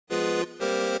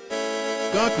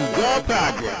Couture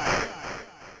Project.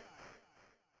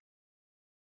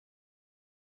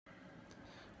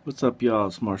 What's up, y'all?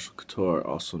 It's Marshall Couture,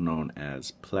 also known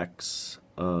as Plex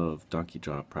of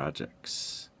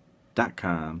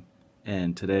DonkeyJawProjects.com,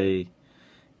 and today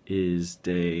is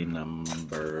day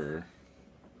number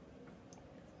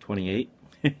 28,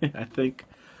 I think,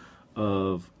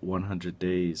 of 100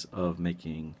 days of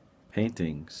making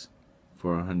paintings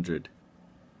for 100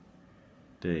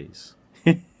 days.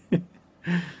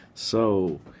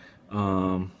 So,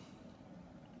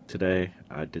 today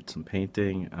I did some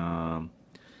painting. I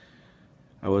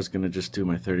was gonna just do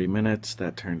my 30 minutes.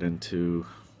 That turned into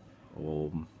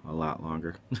a lot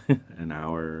longer, an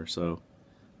hour or so,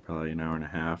 probably an hour and a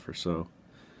half or so.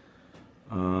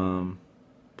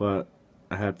 But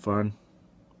I had fun.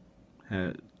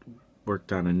 Had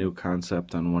worked on a new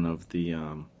concept on one of the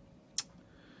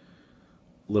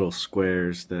little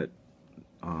squares that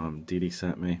Dee Dee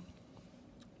sent me,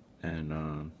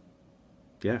 and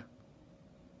yeah,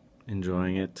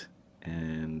 enjoying it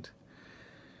and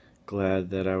glad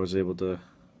that I was able to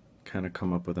kind of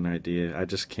come up with an idea. I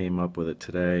just came up with it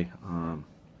today.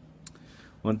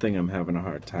 One thing I'm having a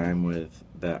hard time with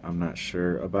that I'm not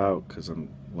sure about because I'm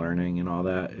learning and all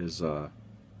that is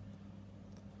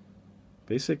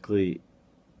basically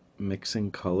mixing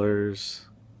colors,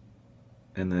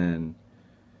 and then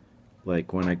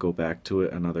like when I go back to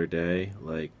it another day,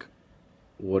 like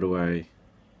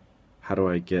how do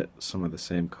I get some of the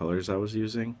same colors I was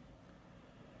using?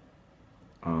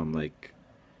 Like,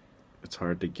 it's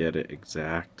hard to get it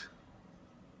exact.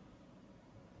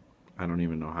 I don't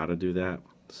even know how to do that.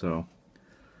 So,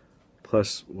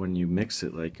 plus when you mix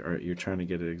it, like, you're trying to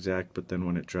get it exact, but then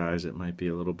when it dries, it might be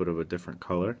a little bit of a different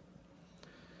color.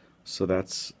 So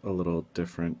that's a little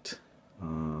different.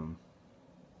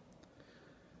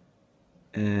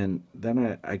 And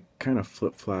then I kind of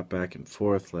flip-flop back and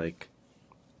forth, like,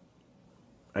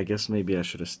 I guess maybe I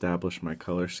should establish my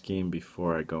color scheme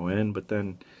before I go in, but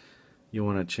then you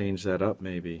want to change that up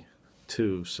maybe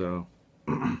too, so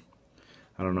I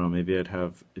don't know, maybe I'd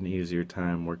have an easier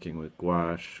time working with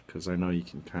gouache because I know you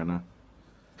can kind of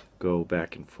go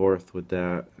back and forth with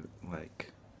that,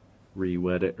 like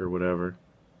re-wet it or whatever.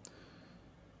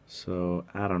 So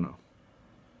I don't know,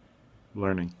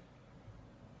 learning.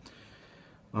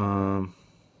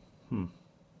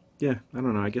 Yeah, I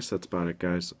don't know, I guess that's about it,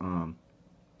 guys.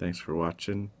 Thanks for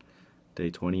watching day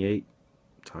 28.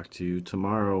 Talk to you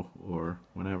tomorrow or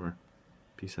whenever.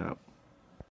 Peace out.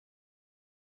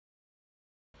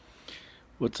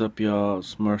 What's up, y'all?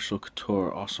 It's Marshall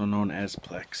Couture, also known as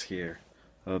Plex here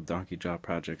of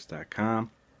DonkeyJawProjects.com.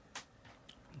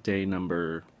 Day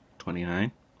number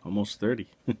 29, almost 30.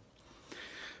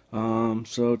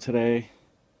 So today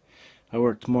I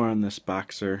worked more on this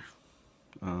boxer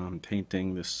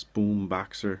painting, this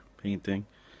Boomboxer painting.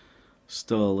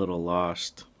 Still a little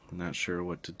lost. I'm not sure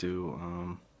what to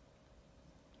do.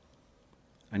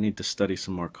 I need to study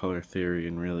some more color theory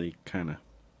and really kind of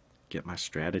get my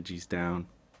strategies down.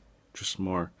 Just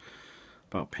more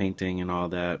about painting and all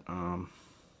that.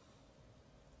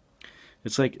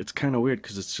 It's like, it's kind of weird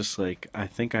because it's just like I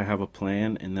think I have a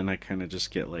plan and then I kind of just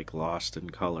get like lost in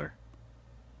color.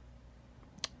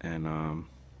 And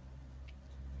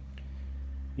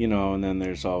you know, and then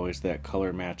there's always that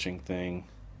color matching thing.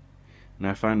 And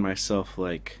I find myself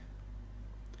like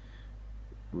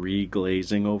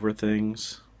re-glazing over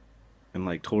things and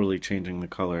like totally changing the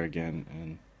color again,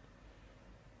 and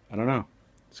I don't know,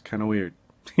 it's kind of weird.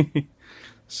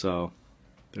 So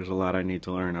there's a lot I need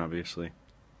to learn, obviously,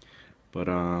 but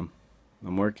I'm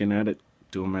working at it,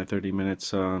 doing my 30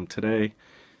 minutes today.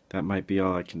 That might be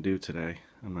all I can do today,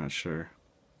 I'm not sure,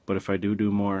 but if I do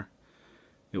more,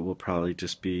 it will probably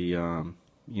just be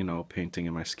you know, painting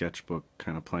in my sketchbook,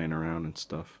 kind of playing around and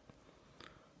stuff.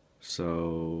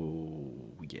 So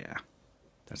yeah,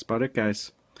 that's about it,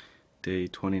 guys. Day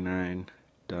 29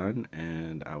 done,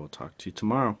 and I will talk to you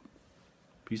tomorrow.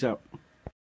 Peace out.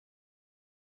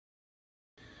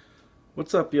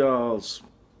 What's up, y'all? It's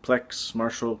Plex,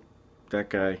 Marshall, that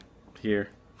guy here.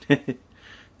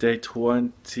 Day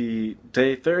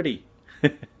 30.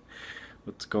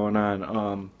 What's going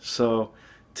on? So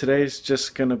today's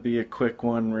just gonna be a quick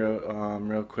one,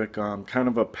 real quick. Kind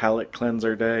of a palette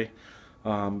cleanser day.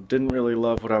 Didn't really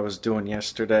love what I was doing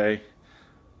yesterday.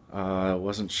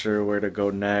 Wasn't sure where to go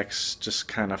next. Just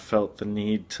kind of felt the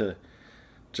need to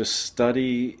just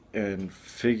study and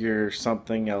figure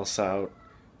something else out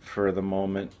for the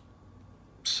moment.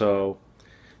 So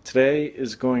today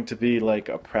is going to be like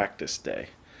a practice day.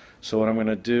 So what I'm going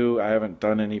to do, I haven't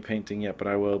done any painting yet, but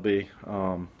I will be.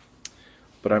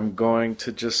 But I'm going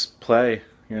to just play,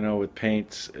 with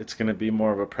paints, it's going to be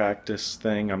more of a practice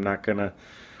thing. I'm not going to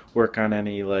work on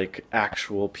any like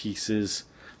actual pieces.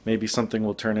 Maybe something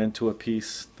will turn into a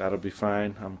piece. That'll be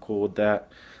fine. I'm cool with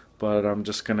that. But I'm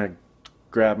just going to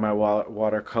grab my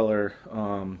watercolor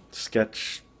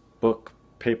sketchbook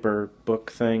paper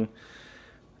book thing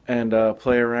and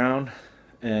play around.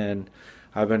 And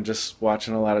I've been just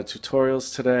watching a lot of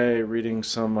tutorials today, reading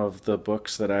some of the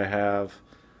books that I have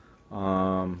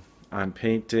on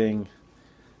painting,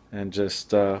 and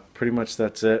just pretty much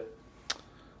that's it.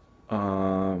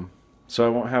 So I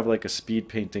won't have like a speed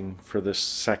painting for this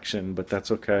section, but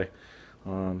that's okay.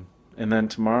 And then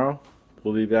tomorrow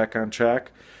we'll be back on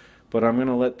track, but I'm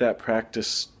gonna let that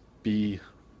practice be,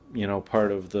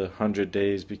 part of the 100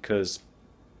 days, because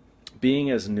being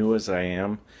as new as I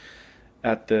am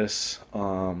at this,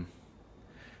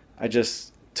 I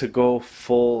just, to go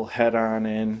full head on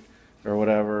in or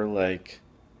whatever, like,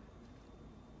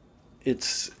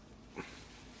 it's,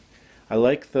 I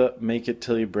like the make it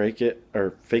till you break it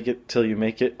or fake it till you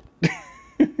make it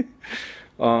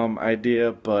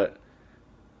idea, but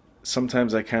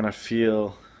sometimes I kind of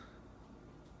feel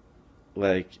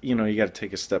like, you got to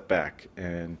take a step back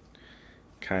and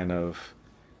kind of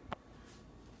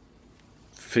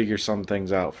figure some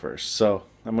things out first. So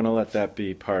I'm going to let that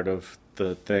be part of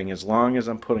the thing, as long as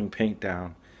I'm putting paint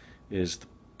down is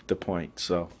the point.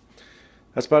 So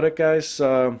that's about it, guys.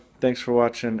 Thanks for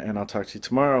watching, and I'll talk to you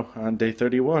tomorrow on day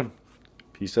 31.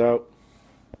 Peace out.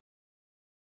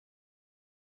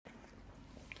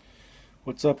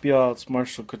 What's up, y'all? It's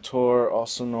Marshall Couture,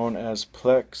 also known as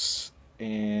Plex,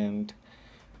 and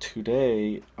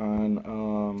today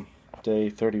on day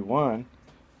 31,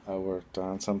 I worked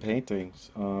on some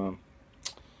paintings.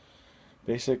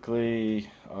 Basically,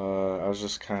 I was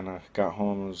just kind of got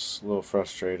home, was a little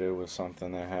frustrated with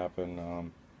something that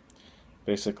happened.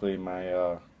 Basically,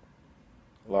 my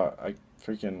I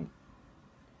freaking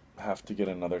have to get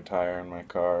another tire in my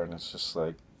car, and it's just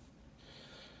like,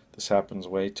 this happens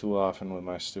way too often with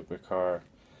my stupid car.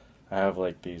 I have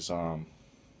like these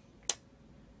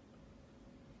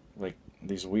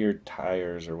weird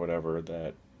tires or whatever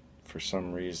that for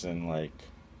some reason, like,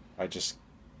 I just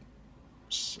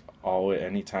always,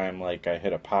 anytime like I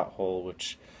hit a pothole,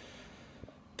 which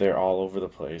they're all over the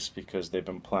place because they've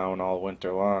been plowing all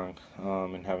winter long,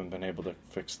 and haven't been able to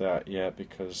fix that yet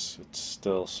because it's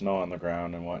still snow on the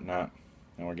ground and whatnot,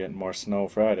 and we're getting more snow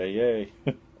Friday, yay.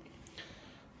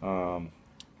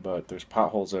 But there's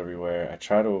potholes everywhere. I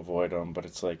try to avoid them, but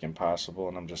it's like impossible,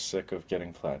 and I'm just sick of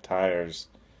getting flat tires.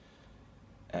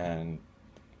 And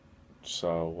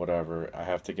so whatever, I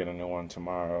have to get a new one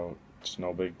tomorrow. It's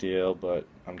no big deal, but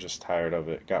I'm just tired of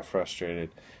it. Got frustrated.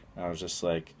 And I was just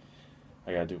like,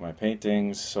 I gotta do my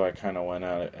paintings, so I kind of went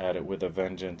at it with a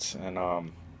vengeance, and I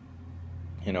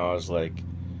was like,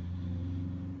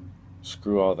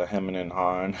 screw all the hemming and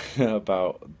hawing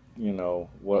about,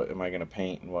 what am I gonna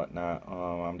paint and whatnot.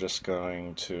 I'm just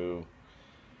going to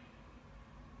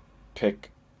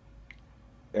pick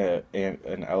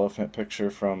an elephant picture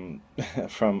from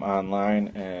from online,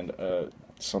 and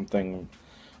something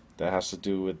that has to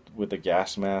do with a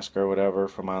gas mask or whatever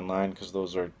from online, because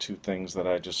those are two things that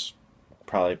I just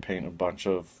probably paint a bunch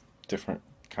of different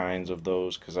kinds of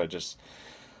those because I just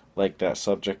like that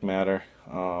subject matter.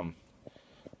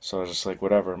 So I was just like,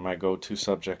 whatever, my go-to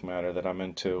subject matter that I'm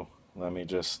into, let me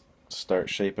just start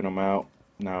shaping them out.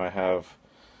 Now I have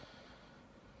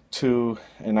two,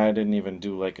 and I didn't even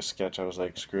do like a sketch. I was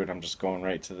like, screw it, I'm just going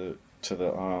right to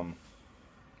the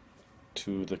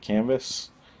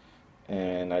canvas,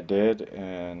 and I did,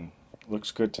 and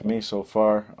looks good to me so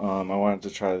far. I wanted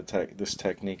to try this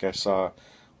technique I saw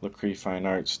Lacree Fine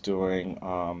Arts doing,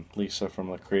 Lisa from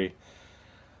Lacree.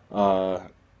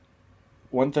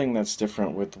 One thing that's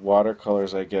different with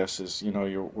watercolors, I guess, is,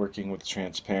 you're working with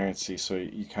transparency, so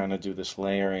you kind of do this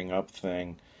layering up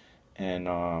thing, and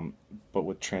but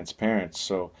with transparent,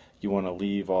 so you want to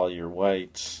leave all your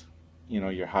whites,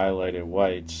 your highlighted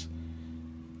whites,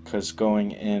 because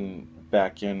going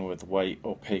back in with white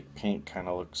opaque paint kind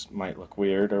of might look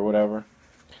weird or whatever.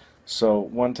 So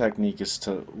one technique is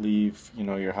to leave,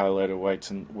 your highlighted whites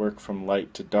and work from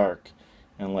light to dark,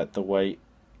 and let the white,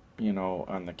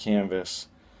 on the canvas,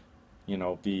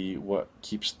 be what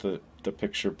keeps the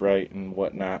picture bright and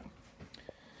whatnot.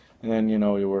 And then,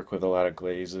 you work with a lot of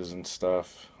glazes and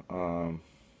stuff. I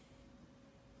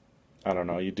don't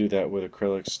know, you do that with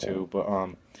acrylics too, but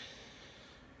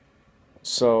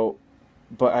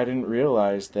but I didn't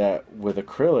realize that with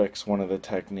acrylics, one of the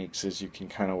techniques is you can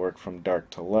kind of work from dark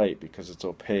to light because it's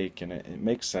opaque, and it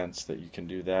makes sense that you can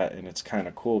do that, and it's kind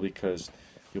of cool because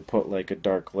you'll put like a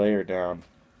dark layer down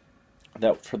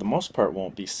that for the most part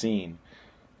won't be seen,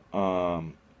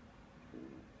 um,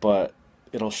 but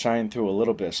it'll shine through a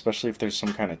little bit, especially if there's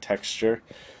some kind of texture.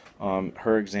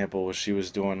 Her example was she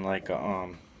was doing like a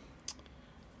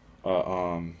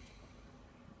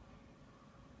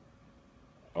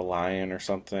a lion or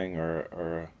something,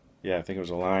 or yeah, I think it was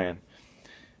a lion,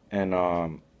 and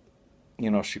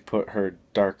she put her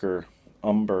darker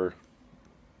umber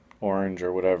orange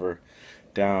or whatever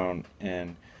down,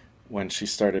 and when she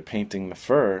started painting the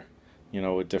fur,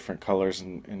 with different colors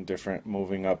and different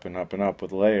moving up and up and up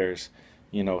with layers,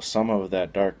 some of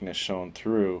that darkness shone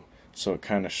through, so it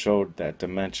kind of showed that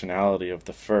dimensionality of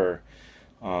the fur.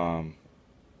 um,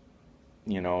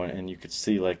 and you could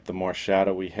see like the more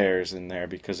shadowy hairs in there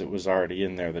because it was already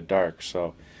in there, the dark.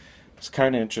 So it's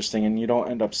kind of interesting, and you don't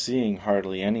end up seeing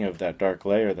hardly any of that dark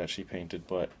layer that she painted,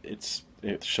 but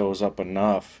it shows up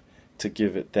enough to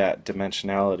give it that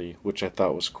dimensionality, which I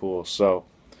thought was cool. So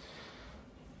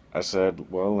I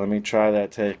said, well, let me try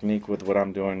that technique with what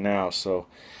I'm doing now. So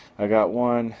I got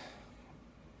one,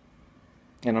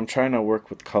 and I'm trying to work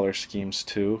with color schemes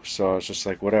too. So I was just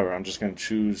like, whatever, I'm just going to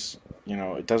choose,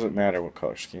 it doesn't matter what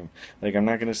color scheme. Like, I'm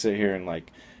not going to sit here and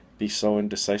like be so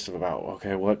indecisive about,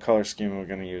 okay, what color scheme am I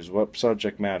going to use? What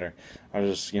subject matter? I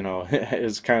just,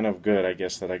 it's kind of good, I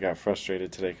guess, that I got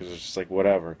frustrated today because it's just like,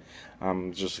 whatever.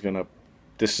 I'm just going to,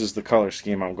 this is the color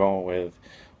scheme I'm going with.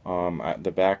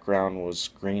 The background was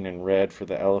green and red for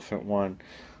the elephant one.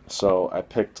 So I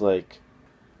picked like,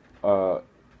 what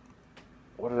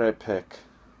did I pick?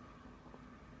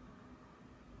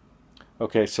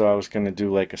 Okay, so I was going to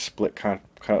do like a split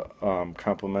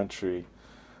complementary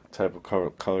type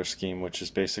of color scheme, which is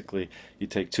basically you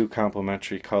take two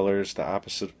complementary colors, the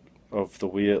opposite of the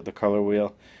wheel, the color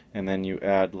wheel, and then you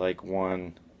add like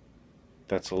one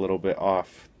that's a little bit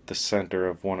off the center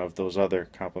of one of those other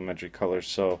complementary colors.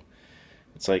 So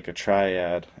it's like a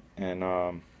triad,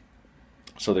 and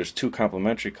so there's two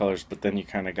complementary colors, but then you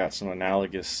kind of got some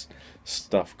analogous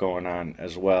stuff going on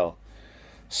as well.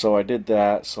 So I did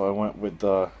that. So I went with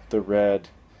the red.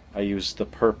 I used the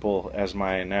purple as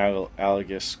my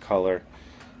analogous color.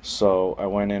 So I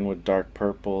went in with dark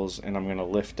purples, and I'm gonna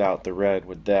lift out the red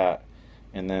with that,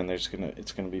 and then it's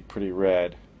gonna be pretty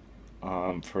red,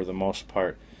 for the most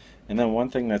part. And then one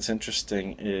thing that's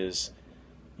interesting is,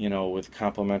 with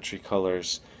complementary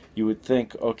colors, you would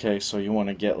think, okay, so you want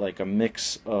to get like a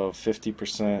mix of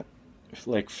 50%,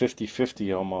 like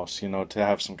 50-50 almost, to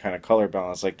have some kind of color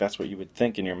balance. Like that's what you would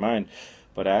think in your mind,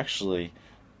 but actually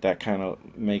that kind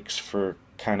of makes for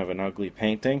kind of an ugly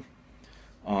painting.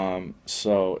 And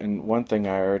one thing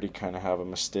I already kind of have a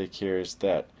mistake here is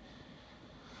that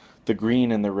the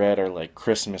green and the red are like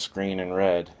Christmas green and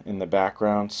red in the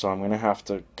background, so I'm going to have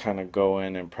to kind of go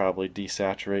in and probably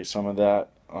desaturate some of that.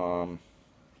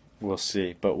 We'll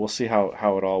see, but we'll see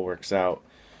how it all works out.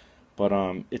 But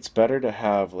it's better to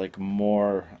have like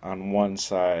more on one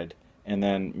side and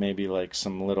then maybe like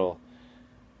some little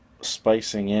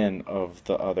spicing in of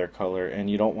the other color, and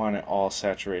you don't want it all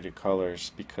saturated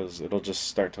colors because it'll just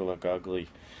start to look ugly.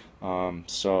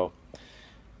 So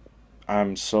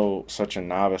I'm such a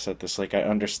novice at this. Like I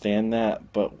understand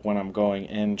that, but when I'm going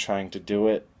in trying to do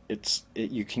it,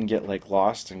 you can get like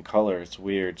lost in color. It's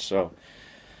weird. So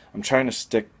I'm trying to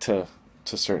stick to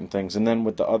certain things. And then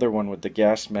with the other one, with the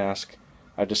gas mask,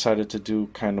 I decided to do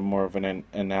kind of more of an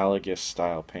analogous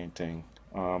style painting.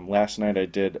 Last night I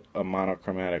did a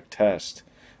monochromatic test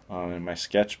in my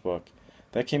sketchbook.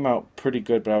 That came out pretty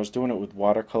good, but I was doing it with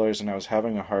watercolors, and I was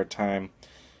having a hard time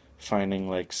finding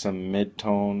like some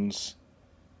mid-tones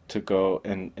to go,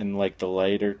 and like the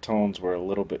lighter tones were a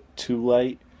little bit too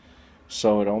light.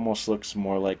 So it almost looks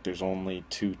more like there's only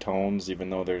two tones, even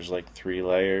though there's like three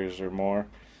layers or more.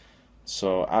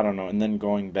 So I don't know. And then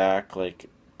going back,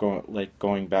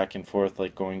 going back and forth,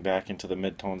 like going back into the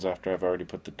midtones after I've already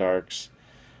put the darks.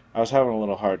 I was having a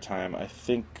little hard time. I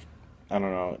don't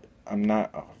know. I'm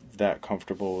not that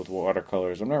comfortable with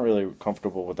watercolors. I'm not really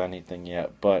comfortable with anything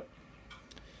yet, but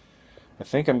I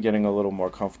think I'm getting a little more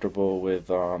comfortable with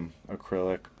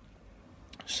acrylic.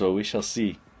 So we shall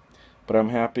see. But I'm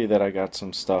happy that I got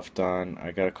some stuff done.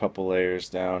 I got a couple layers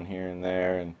down here and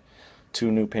there, and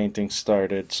two new paintings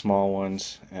started, small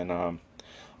ones. And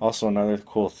also another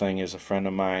cool thing is a friend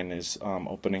of mine is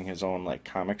opening his own like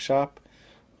comic shop.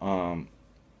 Um,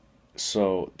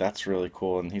 so that's really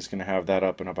cool, and he's gonna have that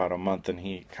up in about a month. And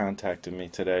he contacted me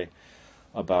today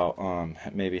about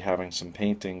maybe having some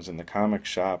paintings in the comic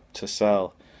shop to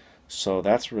sell. So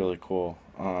that's really cool.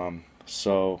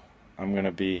 So I'm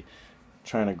gonna be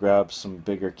trying to grab some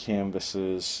bigger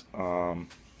canvases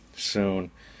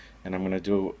soon, and I'm gonna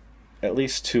do at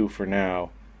least two for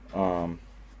now.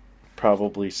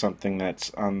 probably something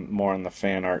that's more on the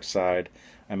fan art side.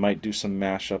 I might do some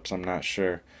mashups, I'm not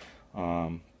sure.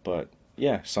 But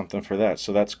yeah, something for that.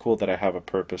 So that's cool that I have a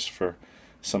purpose for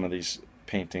some of these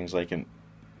paintings, like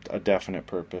a definite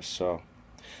purpose. So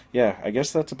yeah, I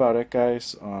guess that's about it,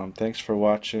 guys. Thanks for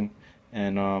watching,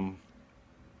 and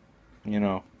you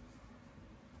know,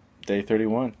 day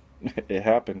 31. It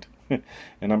happened.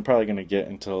 And I'm probably gonna get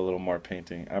into a little more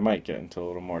painting. I might get into a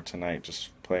little more tonight,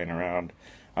 just playing around.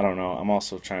 I don't know. I'm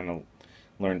also trying to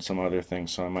learn some other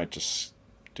things, so I might just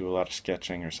do a lot of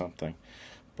sketching or something.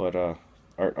 But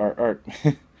art.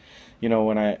 You know,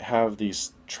 when I have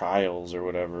these trials or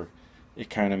whatever, it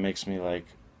kind of makes me like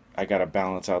I gotta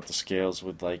balance out the scales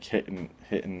with like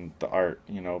hitting the art,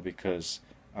 you know, because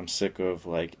I'm sick of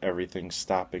like everything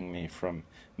stopping me from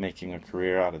making a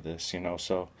career out of this, you know.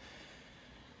 So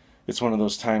it's one of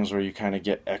those times where you kind of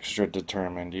get extra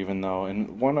determined, even though.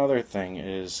 And one other thing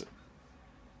is,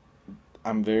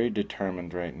 I'm very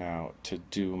determined right now to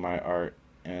do my art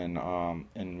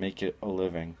and make it a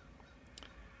living.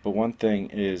 But one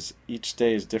thing is, each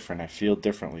day is different. I feel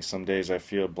differently. Some days I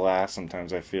feel blast,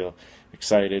 sometimes I feel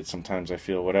excited, sometimes I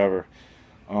feel whatever.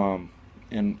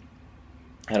 And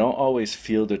I don't always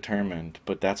feel determined,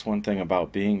 but that's one thing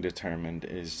about being determined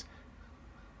is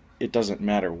it doesn't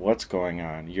matter what's going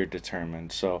on, you're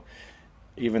determined. So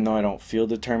even though I don't feel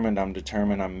determined, I'm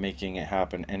determined. I'm making it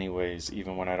happen anyways,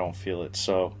 even when I don't feel it.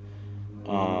 So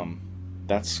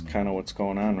that's kind of what's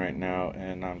going on right now,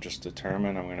 and I'm just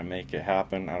determined. I'm going to make it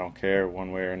happen. I don't care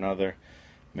one way or another.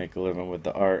 Make a living with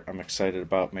the art. I'm excited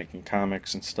about making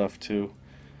comics and stuff too.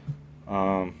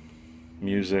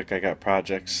 Music, I got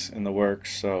projects in the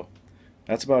works. So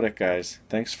that's about it, guys.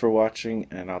 Thanks for watching,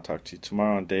 and I'll talk to you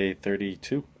tomorrow on day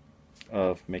 32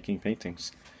 of making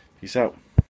paintings. Peace out.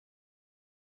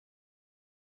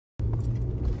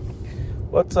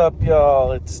 What's up,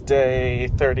 y'all? It's day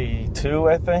 32,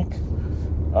 I think,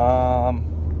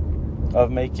 of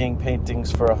making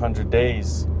paintings for 100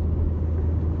 days.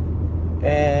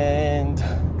 And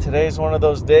today's one of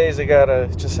those days I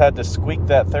just had to squeak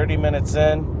that 30 minutes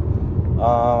in.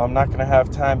 I'm not gonna have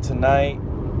time tonight.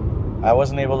 I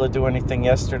wasn't able to do anything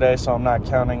yesterday, so I'm not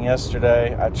counting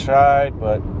yesterday. I tried,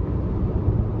 but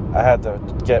I had to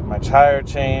get my tire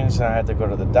changed, and I had to go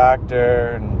to the doctor,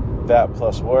 and that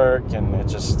plus work, and it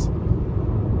just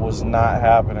was not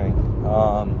happening.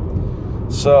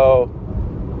 So,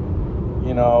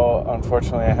 you know,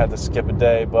 unfortunately I had to skip a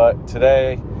day. But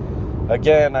today,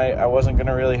 again, I wasn't going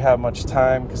to really have much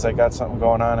time because I got something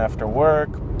going on after work,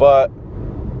 but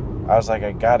I was like,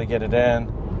 I got to get it in.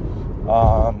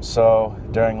 So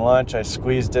during lunch I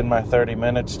squeezed in my 30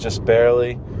 minutes, just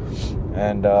barely.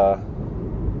 And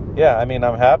yeah, I mean,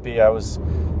 I'm happy.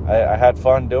 I had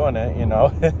fun doing it, you know,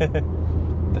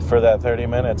 for that 30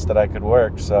 minutes that I could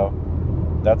work, so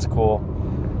that's cool.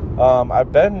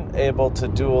 I've been able to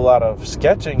do a lot of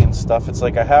sketching and stuff. It's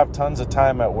like I have tons of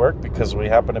time at work because we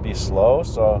happen to be slow,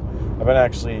 so I've been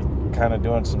actually kind of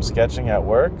doing some sketching at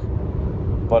work,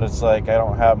 but it's like I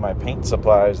don't have my paint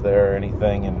supplies there or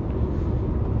anything,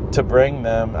 and to bring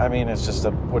them, I mean, it's just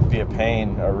would be a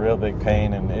pain, a real big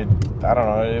pain, and I don't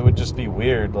know, it would just be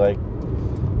weird. Like,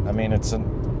 I mean, it's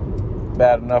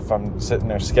bad enough I'm sitting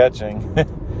there sketching,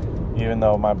 even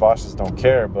though my bosses don't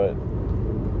care, but,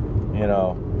 you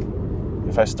know,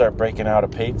 if I start breaking out a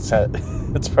paint set,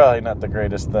 it's probably not the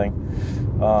greatest thing.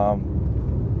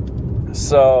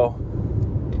 So,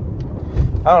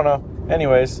 I don't know.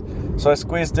 Anyways, so I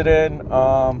squeezed it in,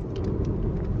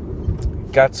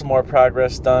 got some more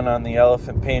progress done on the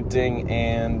elephant painting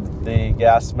and the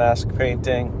gas mask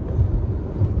painting.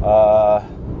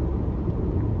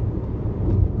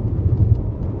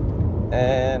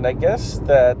 And I guess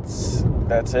that's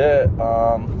it.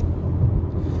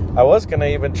 I was gonna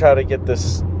even try to get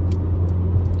this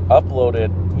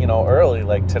uploaded, you know, early,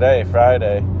 like today,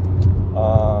 Friday,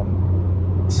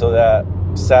 so that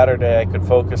Saturday I could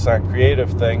focus on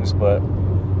creative things. But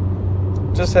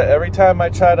just every time I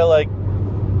try to like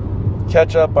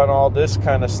catch up on all this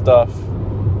kind of stuff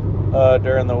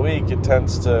during the week, it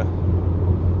tends to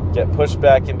get pushed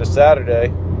back into Saturday,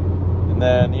 and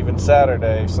then even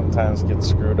Saturday sometimes gets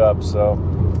screwed up. So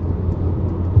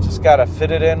just gotta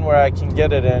fit it in where I can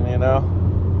get it in, you know,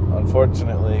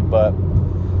 unfortunately. But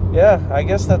yeah, I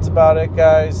guess that's about it,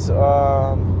 guys.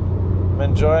 I'm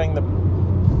enjoying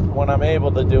when I'm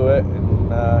able to do it,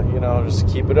 and you know, just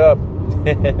keep it up.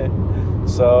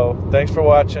 So thanks for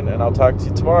watching, and I'll talk to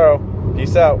you tomorrow.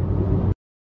 Peace out.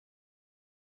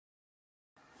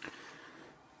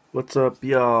 What's up,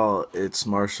 y'all? It's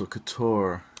Marshall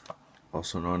Couture,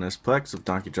 also known as Plex of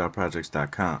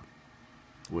DonkeyJawProjects.com,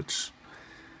 which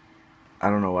I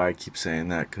don't know why I keep saying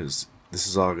that, because this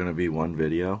is all going to be one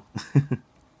video.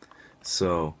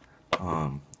 So,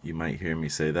 you might hear me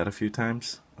say that a few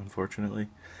times, unfortunately.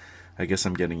 I guess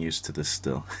I'm getting used to this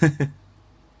still.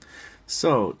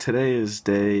 So, today is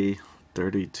day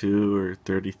 32 or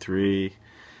 33.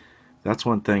 That's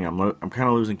one thing, I'm kind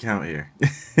of losing count here.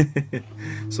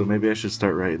 So maybe I should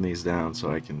start writing these down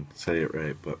so I can say it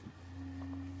right. But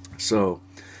so,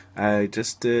 I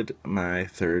just did my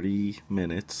 30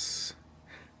 minutes,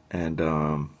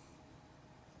 and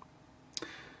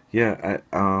yeah,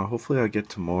 hopefully I'll get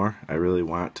to more. I really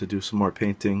want to do some more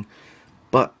painting,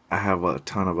 but I have a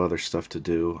ton of other stuff to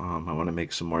do. I want to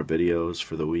make some more videos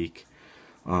for the week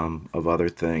of other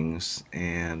things,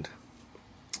 and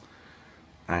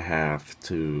I have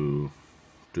to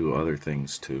do other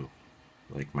things too,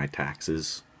 like my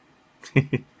taxes,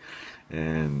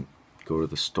 and go to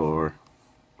the store.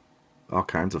 All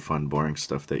kinds of fun, boring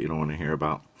stuff that you don't want to hear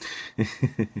about.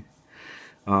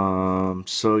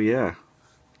 So yeah.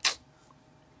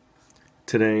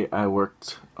 Today I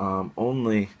worked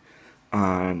only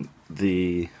on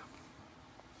the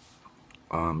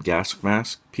gas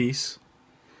mask piece.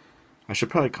 I should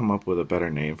probably come up with a better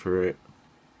name for it.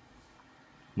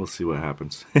 We'll see what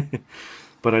happens.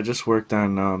 But I just worked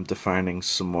on defining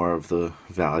some more of the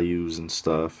values and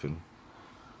stuff, and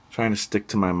trying to stick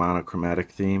to my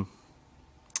monochromatic theme.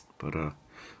 But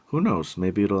who knows?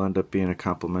 Maybe it'll end up being a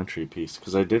complementary piece,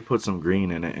 because I did put some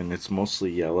green in it, and it's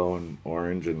mostly yellow and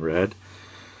orange and red.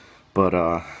 But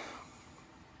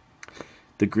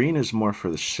the green is more for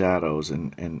the shadows,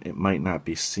 and it might not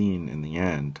be seen in the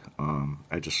end.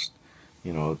 I just,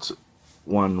 it's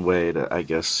one way to, I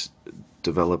guess,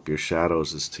 develop your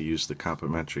shadows is to use the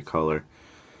complementary color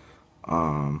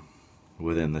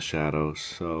within the shadows.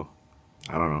 So,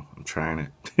 I don't know. I'm trying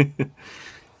it.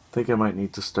 I think I might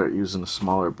need to start using a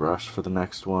smaller brush for the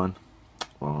next one,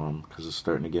 because it's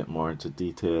starting to get more into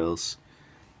details.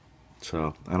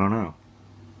 So, I don't know.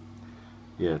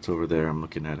 Yeah, it's over there. I'm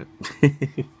looking at it.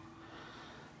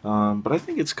 But I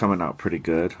think it's coming out pretty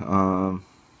good.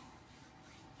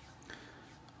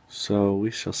 So we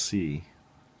shall see.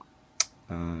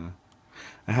 I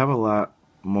have a lot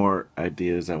more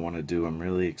ideas I want to do. I'm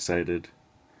really excited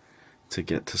to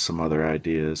get to some other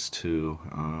ideas too.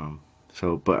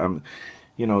 But I'm,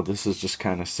 this is just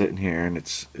kind of sitting here, and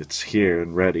it's here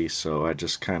and ready. So I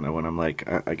just kind of, when I'm like,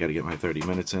 I got to get my 30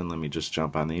 minutes in, let me just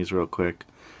jump on these real quick.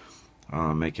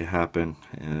 Make it happen,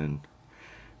 and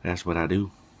that's what I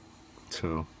do.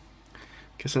 So,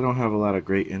 guess I don't have a lot of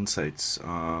great insights,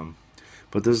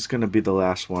 but this is going to be the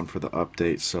last one for the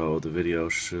update, so the video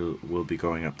will be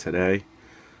going up today.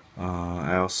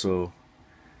 I also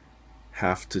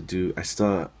have to do, I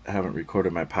still haven't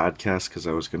recorded my podcast, because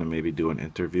I was going to maybe do an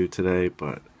interview today,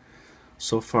 but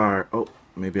so far, oh,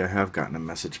 maybe I have gotten a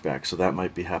message back, so that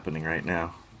might be happening right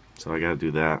now. So I got to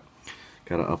do that.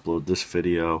 Got to upload this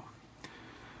video.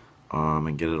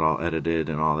 And get it all edited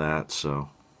and all that, so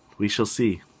we shall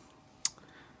see.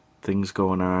 Things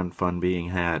going on, fun being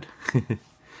had.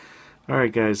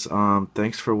 Alright guys,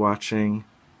 thanks for watching,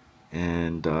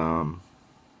 and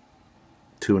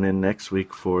tune in next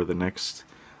week for the next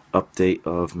update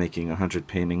of making 100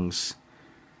 paintings.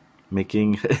 I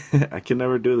can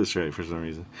never do this right for some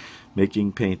reason.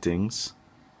 Making paintings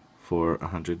for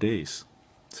 100 days.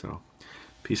 So,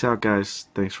 peace out guys,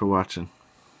 thanks for watching.